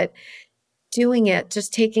way, but doing it,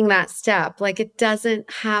 just taking that step. Like it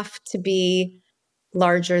doesn't have to be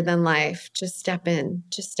larger than life. Just step in.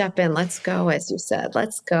 Let's go, as you said.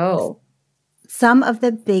 Let's go. Some of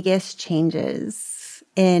the biggest changes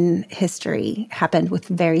in history happened with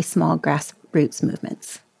very small grassroots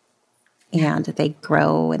movements. And they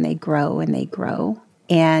grow and they grow and they grow.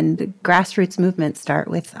 And grassroots movements start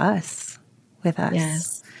with us.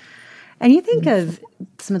 Yes. And you think of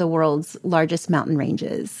some of the world's largest mountain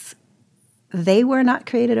ranges. They were not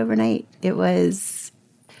created overnight. It was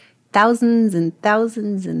thousands and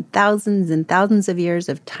thousands and thousands and thousands of years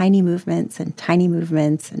of tiny movements and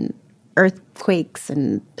earthquakes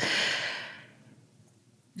and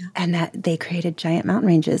that they created giant mountain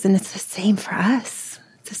ranges. And it's the same for us.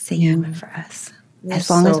 It's the same for us. As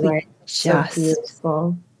long as we just,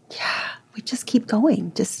 we just keep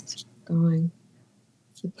going. Just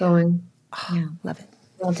keep going. Oh, love it.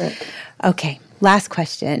 Love it. Okay, last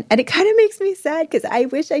question. And it kind of makes me sad because I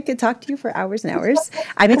wish I could talk to you for hours and hours.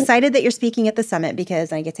 I'm excited that you're speaking at the summit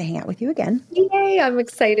because I get to hang out with you again. Yay, I'm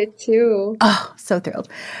excited too. Oh, so thrilled.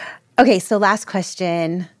 Okay, so last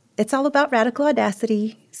question. It's all about radical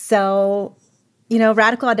audacity. So,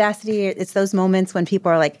 radical audacity, it's those moments when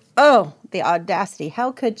people are like, oh, the audacity,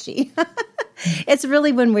 how could she? It's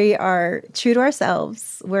really when we are true to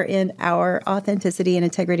ourselves. We're in our authenticity and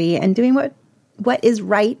integrity and doing what is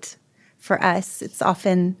right for us. It's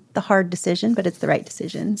often the hard decision, but it's the right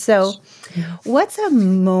decision. So what's a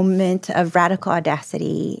moment of radical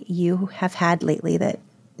audacity you have had lately that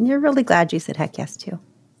you're really glad you said heck yes to?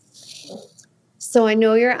 So I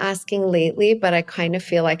know you're asking lately, but I kind of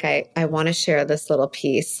feel like I want to share this little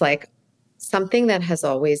piece. Like something that has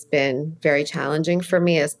always been very challenging for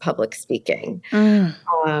me is public speaking. Mm.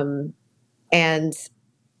 Um, and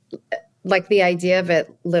like the idea of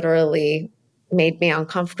it literally made me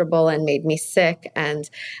uncomfortable and made me sick. And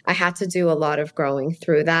I had to do a lot of growing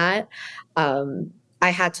through that. I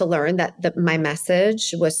had to learn that my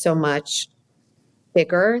message was so much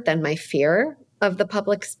bigger than my fear of the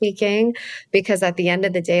public speaking, because at the end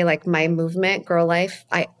of the day, like my movement, Girl Life,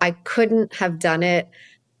 I couldn't have done it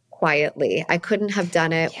quietly. I couldn't have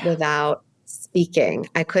done it Yeah. without speaking.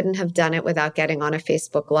 I couldn't have done it without getting on a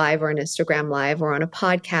Facebook Live or an Instagram Live or on a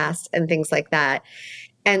podcast and things like that.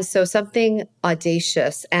 And so something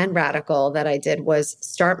audacious and radical that I did was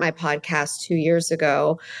start my podcast 2 years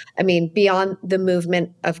ago. I mean, beyond the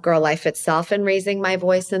movement of Girl Life itself and raising my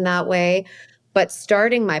voice in that way, but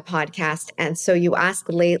starting my podcast. And so you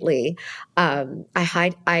asked lately, I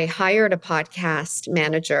hired a podcast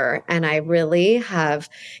manager, and I really have,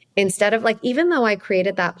 instead of like, even though I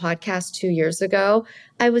created that podcast 2 years ago,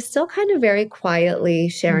 I was still kind of very quietly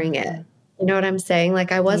sharing it. Mhm. You know what I'm saying?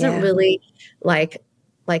 Like I wasn't Yeah. really like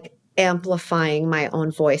amplifying my own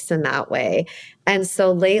voice in that way. And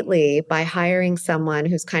so lately, by hiring someone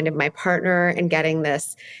who's kind of my partner and getting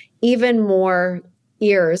this even more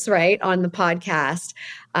ears, right, on the podcast,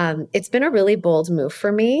 it's been a really bold move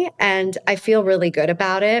for me, and I feel really good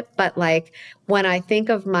about it. But like when I think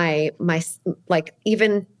of my like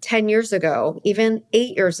even 10 years ago, even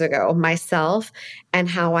 8 years ago, myself, and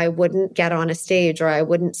how I wouldn't get on a stage or I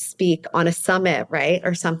wouldn't speak on a summit, right,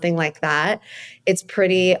 or something like that, it's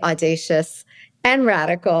pretty audacious and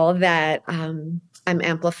radical that I'm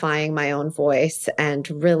amplifying my own voice and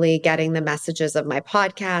really getting the messages of my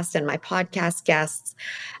podcast and my podcast guests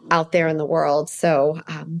out there in the world. So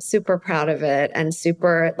I'm super proud of it, and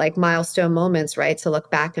super like milestone moments, right? To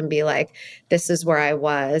look back and be like, this is where I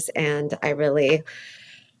was. And I really,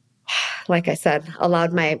 like I said,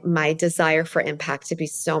 allowed my desire for impact to be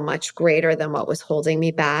so much greater than what was holding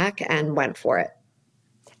me back, and went for it.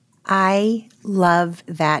 I love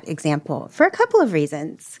that example for a couple of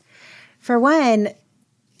reasons. For one,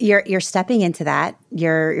 you're stepping into that.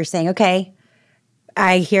 You're saying, okay,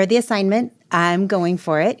 I hear the assignment. I'm going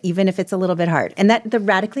for it, even if it's a little bit hard. And that the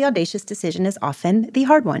radically audacious decision is often the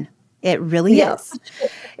hard one. It really is.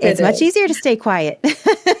 It's much easier to stay quiet,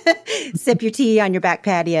 sip your tea on your back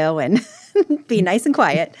patio and be nice and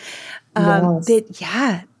quiet. Yes. But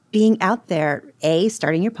yeah, being out there, A,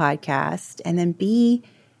 starting your podcast, and then B,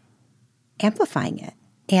 amplifying it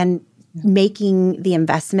and making the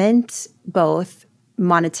investment both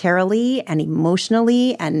monetarily and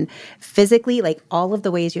emotionally and physically, like all of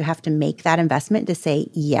the ways you have to make that investment to say,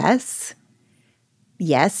 yes,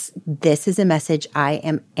 this is a message I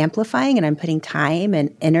am amplifying, and I'm putting time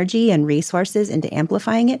and energy and resources into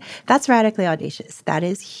amplifying it. That's radically audacious. That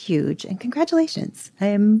is huge. And congratulations. I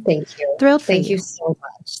am Thank you. thrilled for Thank you. you so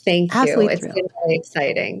much. Thank you. Absolutely It's thrilled. been really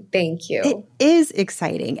exciting. Thank you. It is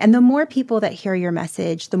exciting. And the more people that hear your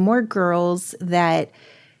message, the more girls that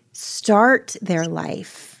start their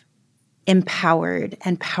life empowered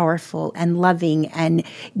and powerful and loving and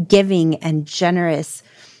giving and generous.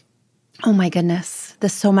 Oh my goodness,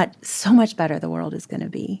 so much better the world is going to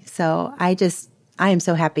be. So I am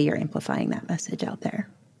so happy you're amplifying that message out there.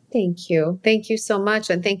 Thank you. Thank you so much.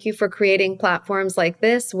 And thank you for creating platforms like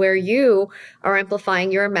this where you are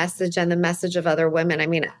amplifying your message and the message of other women. I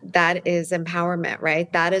mean, that is empowerment,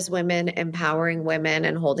 right? That is women empowering women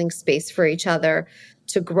and holding space for each other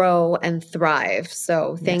to grow and thrive.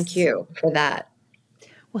 So thank you for that.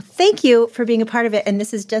 Well, thank you for being a part of it. And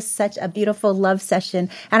this is just such a beautiful love session.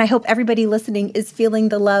 And I hope everybody listening is feeling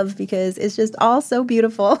the love, because it's just all so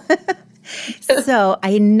beautiful. So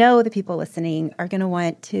I know the people listening are going to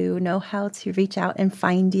want to know how to reach out and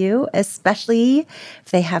find you, especially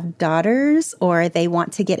if they have daughters or they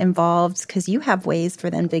want to get involved, because you have ways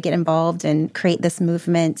for them to get involved and create this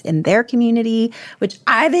movement in their community, which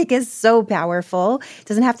I think is so powerful. It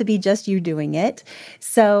doesn't have to be just you doing it.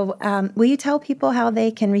 So will you tell people how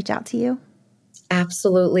they can reach out to you?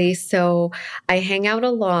 Absolutely. So I hang out a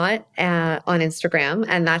lot on Instagram,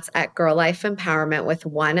 and that's at Girl Life Empowerment with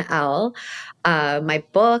one L. My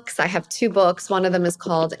books, I have 2 books. One of them is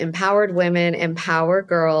called Empowered Women, Empower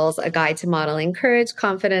Girls, A Guide to Modeling Courage,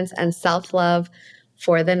 Confidence, and Self-Love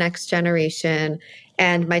for the Next Generation.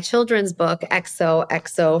 And my children's book,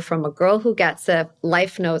 XOXO, From a Girl Who Gets It,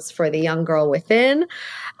 Life Notes for the Young Girl Within.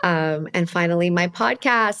 And finally, my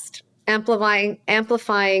podcast,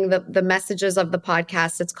 amplifying the messages of the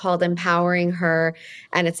podcast. It's called Empowering Her,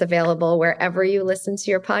 and it's available wherever you listen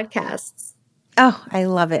to your podcasts. Oh, I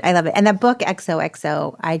love it. I love it. And that book,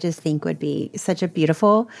 XOXO, I just think would be such a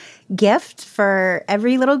beautiful gift for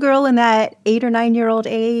every little girl in that 8 or 9 year old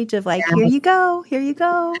age of like, here Yes, you go, here you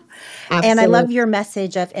go. And I absolutely. love your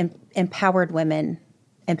message of empowered women,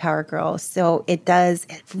 empowered girls. So it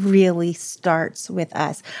really starts with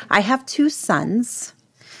us. I have 2 sons,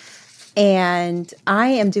 and I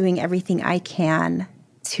am doing everything I can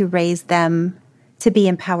to raise them to be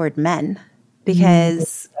empowered men, Mm,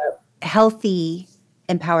 because healthy,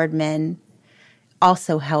 empowered men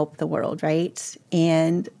also help the world, right?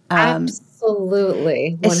 And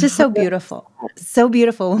absolutely. it's just so 100. beautiful. So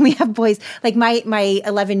beautiful when we have boys. Like my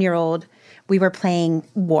 11-year-old, we were playing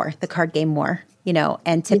War, the card game War,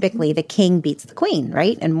 and typically the king beats the queen,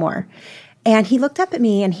 right? And more. And he looked up at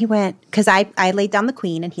me and he went, because I laid down the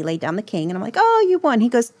queen and he laid down the king. And I'm like, oh, you won. He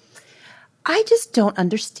goes, I just don't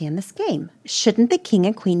understand this game. Shouldn't the king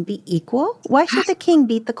and queen be equal? Why should the king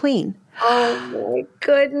beat the queen? Oh my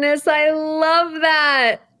goodness. I love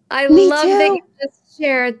that. I Me love that you too. just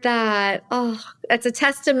shared that. Oh, that's a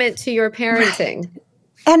testament to your Right. parenting.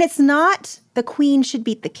 And it's not the queen should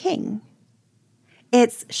beat the king.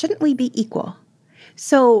 It's shouldn't we be equal?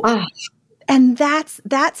 So, Oh, and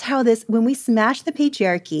that's how this, when we smash the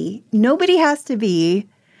patriarchy, nobody has to be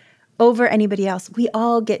over anybody else. We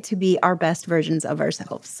all get to be our best versions of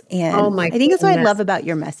ourselves. oh And my I think that's what I love goodness. about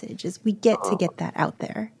your message is we get to Oh, get that out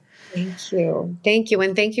there. thank you. Thank you.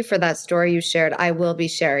 And thank you for that story you shared. I will be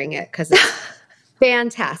sharing it because it's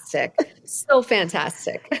fantastic. So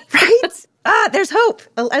fantastic. Right? There's hope.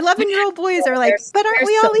 11-year-old boys are like, but aren't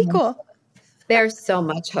we all equal? There's so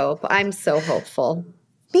much hope. I'm so hopeful.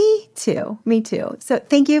 Me too. Me too. So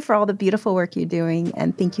thank you for all the beautiful work you're doing.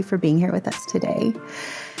 And thank you for being here with us today.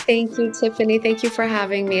 Thank you, Tiffany. Thank you for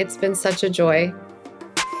having me. It's been such a joy.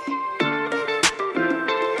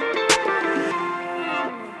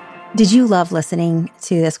 Did you love listening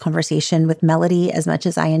to this conversation with Melody as much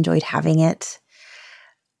as I enjoyed having it?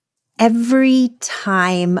 Every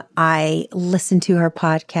time I listen to her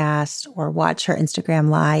podcast or watch her Instagram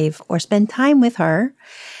live or spend time with her,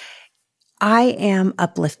 I am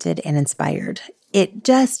uplifted and inspired. It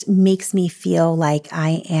just makes me feel like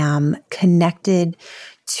I am connected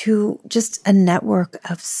to just a network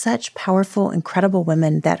of such powerful, incredible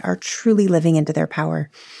women that are truly living into their power.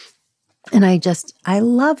 And I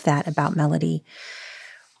love that about Melody.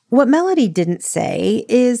 What Melody didn't say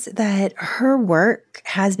is that her work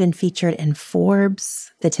has been featured in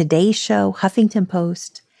Forbes, The Today Show, Huffington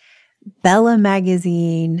Post, Bella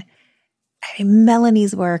Magazine. I mean,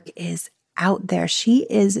 Melanie's work is out there. She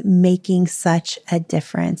is making such a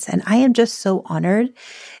difference. And I am just so honored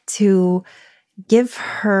to give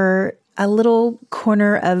her a little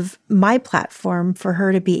corner of my platform for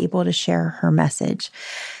her to be able to share her message.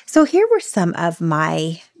 So here were some of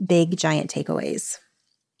my big, giant takeaways.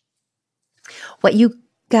 What you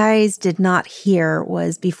guys did not hear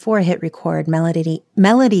was before I hit record,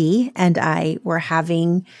 Melody and I were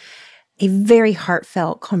having a very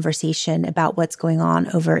heartfelt conversation about what's going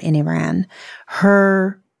on over in Iran.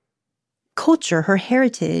 Her culture, her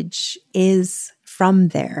heritage is from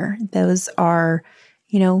there. Those are,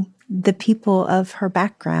 the people of her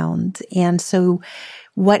background. And so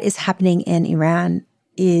what is happening in Iran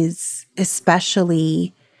is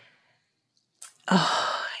especially,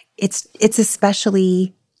 it's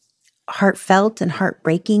especially heartfelt and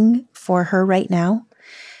heartbreaking for her right now.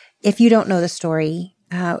 If you don't know the story,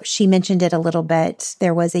 she mentioned it a little bit.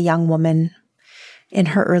 There was a young woman in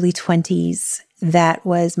her early 20s that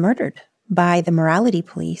was murdered by the morality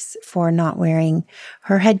police for not wearing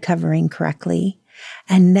her head covering correctly.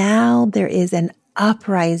 And now there is an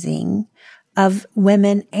uprising of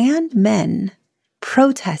women and men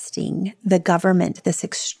protesting the government, this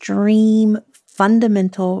extreme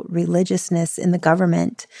fundamental religiousness in the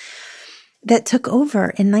government that took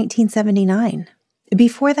over in 1979.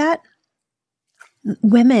 Before that,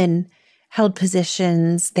 women held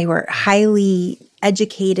positions. They were highly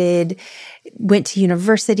educated, went to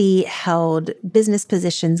university, held business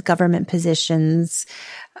positions, government positions,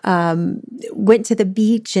 went to the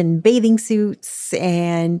beach in bathing suits.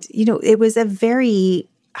 And, it was a very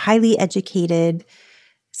highly educated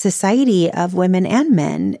society of women and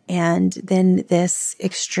men. And then this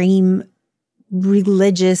extreme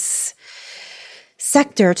religious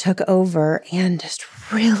sector took over and just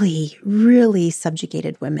really, really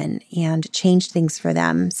subjugated women and changed things for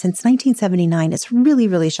them since 1979. It's really,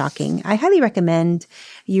 really shocking. I highly recommend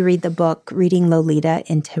you read the book, Reading Lolita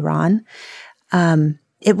in Tehran.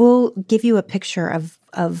 It will give you a picture of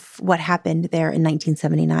of what happened there in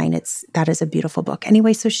 1979. That is a beautiful book.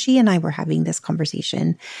 Anyway, so she and I were having this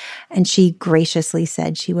conversation, and she graciously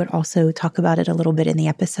said she would also talk about it a little bit in the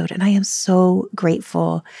episode. And I am so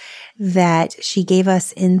grateful that she gave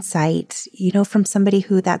us insight, from somebody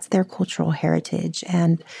who that's their cultural heritage,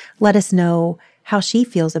 and let us know how she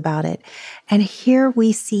feels about it. And here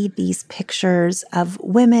we see these pictures of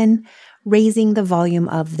women raising the volume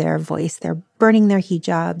of their voice. They're burning their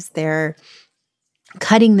hijabs, they're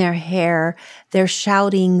cutting their hair, they're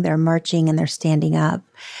shouting, they're marching, and they're standing up.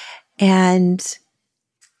 And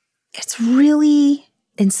it's really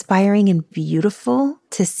inspiring and beautiful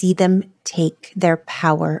to see them take their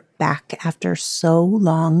power back after so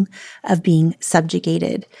long of being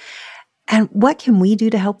subjugated. And what can we do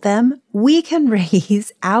to help them? We can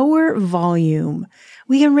raise our volume.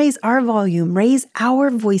 We can raise our volume, raise our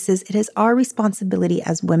voices. It is our responsibility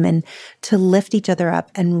as women to lift each other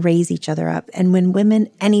up and raise each other up. And when women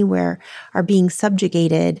anywhere are being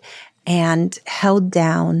subjugated and held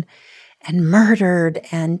down and murdered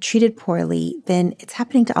and treated poorly, then it's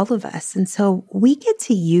happening to all of us. And so we get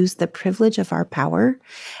to use the privilege of our power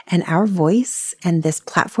and our voice and this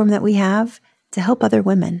platform that we have to help other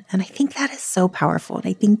women. And I think that is so powerful. And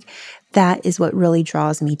I think that is what really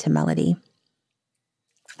draws me to Melody.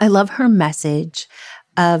 I love her message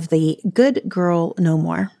of the good girl no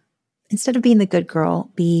more. Instead of being the good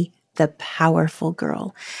girl, be the powerful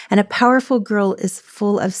girl. And a powerful girl is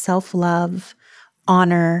full of self-love,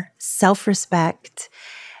 honor, self-respect.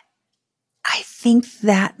 I think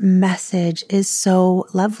that message is so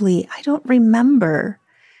lovely. I don't remember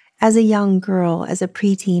as a young girl, as a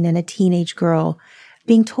preteen and a teenage girl,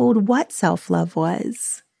 being told what self-love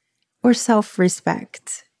was or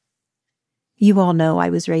self-respect. You all know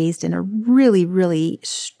I was raised in a really, really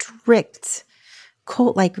strict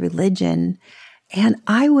cult-like religion, and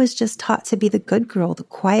I was just taught to be the good girl, the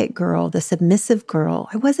quiet girl, the submissive girl.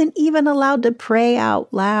 I wasn't even allowed to pray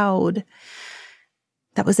out loud.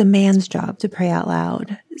 That was a man's job to pray out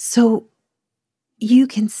loud. So you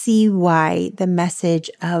can see why the message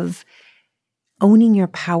of owning your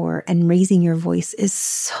power and raising your voice is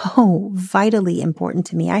so vitally important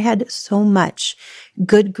to me. I had so much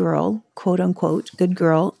good girl, quote unquote, good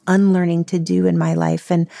girl unlearning to do in my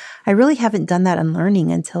life. And I really haven't done that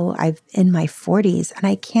unlearning until I'm in my 40s. And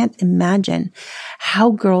I can't imagine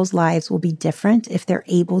how girls' lives will be different if they're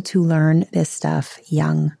able to learn this stuff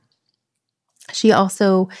young. She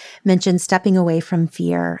also mentioned stepping away from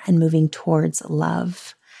fear and moving towards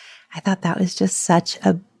love. I thought that was just such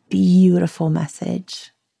a beautiful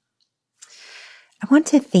message. I want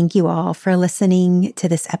to thank you all for listening to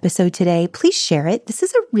this episode today. Please share it. This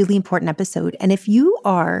is a really important episode. And if you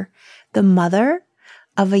are the mother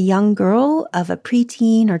of a young girl, of a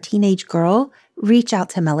preteen or teenage girl, reach out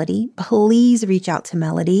to Melody. Please reach out to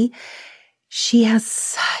Melody. She has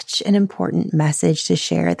such an important message to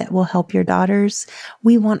share that will help your daughters.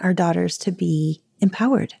 We want our daughters to be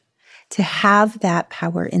empowered, to have that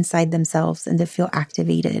power inside themselves and to feel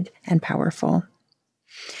activated and powerful.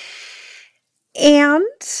 And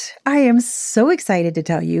I am so excited to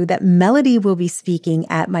tell you that Melody will be speaking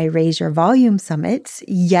at my Raise Your Volume Summit.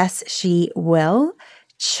 Yes, she will.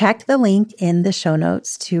 Check the link in the show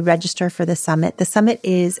notes to register for the summit. The summit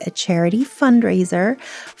is a charity fundraiser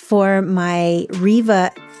for my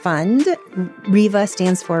REVA fund. REVA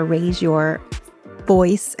stands for Raise Your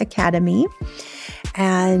Voice Academy.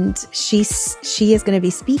 And she is going to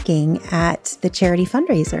be speaking at the charity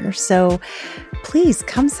fundraiser. So please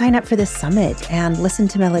come sign up for this summit and listen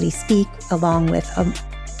to Melody speak along with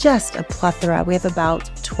just a plethora. We have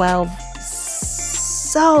about 12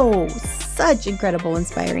 such incredible,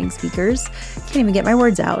 inspiring speakers. Can't even get my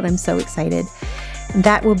words out. I'm so excited.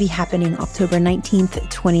 That will be happening October 19th,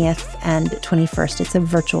 20th, and 21st. It's a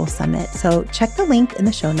virtual summit. So check the link in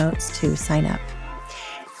the show notes to sign up.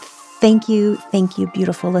 Thank you,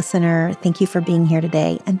 beautiful listener. Thank you for being here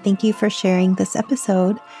today. And thank you for sharing this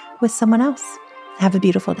episode with someone else. Have a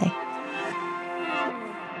beautiful day.